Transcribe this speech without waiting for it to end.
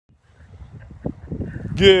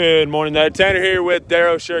Good morning there. Tanner here with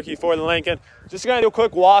Darrow Shirky for the Lincoln. Just going to do a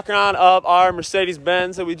quick walk around of our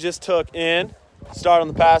Mercedes-Benz that we just took in. Start on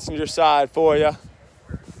the passenger side for you.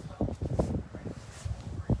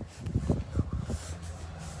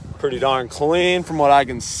 Pretty darn clean from what I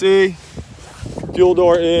can see. Fuel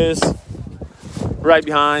door is right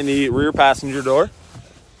behind the rear passenger door.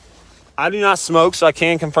 I do not smoke, so I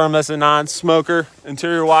can confirm that's a non-smoker.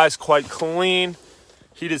 Interior-wise, quite clean.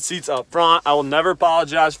 Heated seats up front. I will never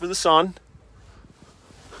apologize for the sun.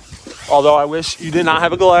 Although I wish you did not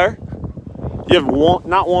have a glare. You have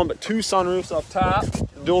not one, but two sunroofs up top.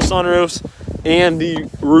 Dual sunroofs and the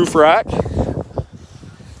roof rack.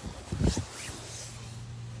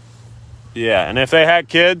 Yeah, and if they had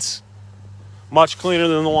kids, much cleaner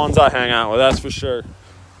than the ones I hang out with, that's for sure.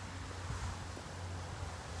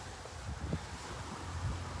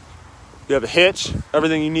 You have a hitch,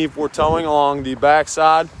 everything you need for towing along the back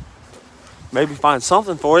side. Maybe find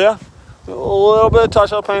something for you. A little bit of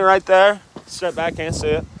touch-up paint right there. Step back, can't see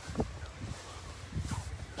it.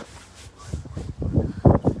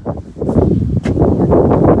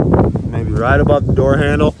 Maybe right above the door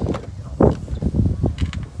handle.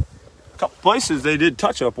 A couple places they did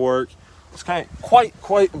touch-up work. It's kind of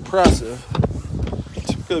quite impressive.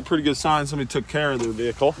 It's a pretty good sign somebody took care of their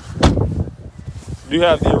vehicle. Do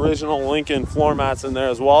have the original Lincoln floor mats in there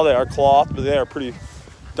as well. They are cloth, but they are pretty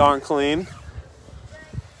darn clean.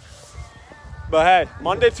 But hey,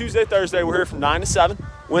 Monday, Tuesday, Thursday, we're here from 9 to 7.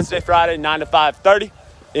 Wednesday, Friday, 9 to 5:30.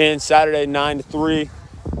 And Saturday, 9 to 3.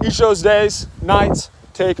 Each of those days, nights,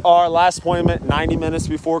 take our last appointment 90 minutes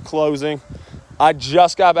before closing. I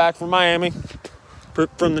just got back from Miami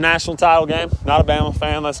from the national title game. Not a Bama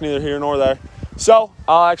fan. That's neither here nor there. So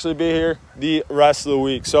I'll actually be here the rest of the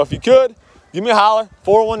week. So if you could, give me a holler,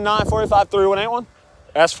 419-485-3181.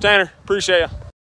 Ask for Tanner. Appreciate you.